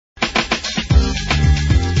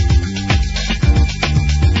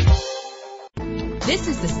This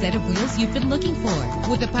is the set of wheels you've been looking for,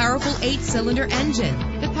 with a powerful 8-cylinder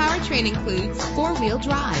engine. The powertrain includes 4-wheel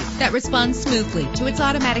drive that responds smoothly to its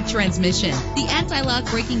automatic transmission. The anti-lock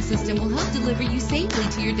braking system will help deliver you safely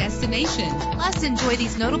to your destination. Plus, enjoy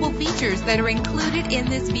these notable features that are included in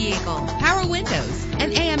this vehicle: power windows,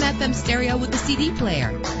 an AM/FM stereo with a CD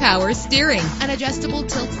player, power steering, an adjustable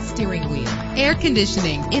tilt steering wheel, air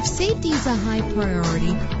conditioning. If safety is a high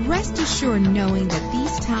priority, rest assured knowing that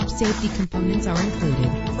these top safety components are included: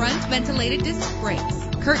 front ventilated disc brakes,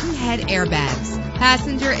 curtain head airbags,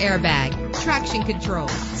 passenger airbag, traction control,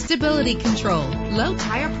 stability control, low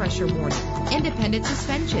tire pressure warning, independent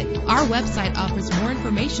suspension. Our website offers more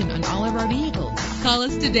information on all of our vehicles. Call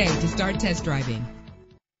us today to start test driving.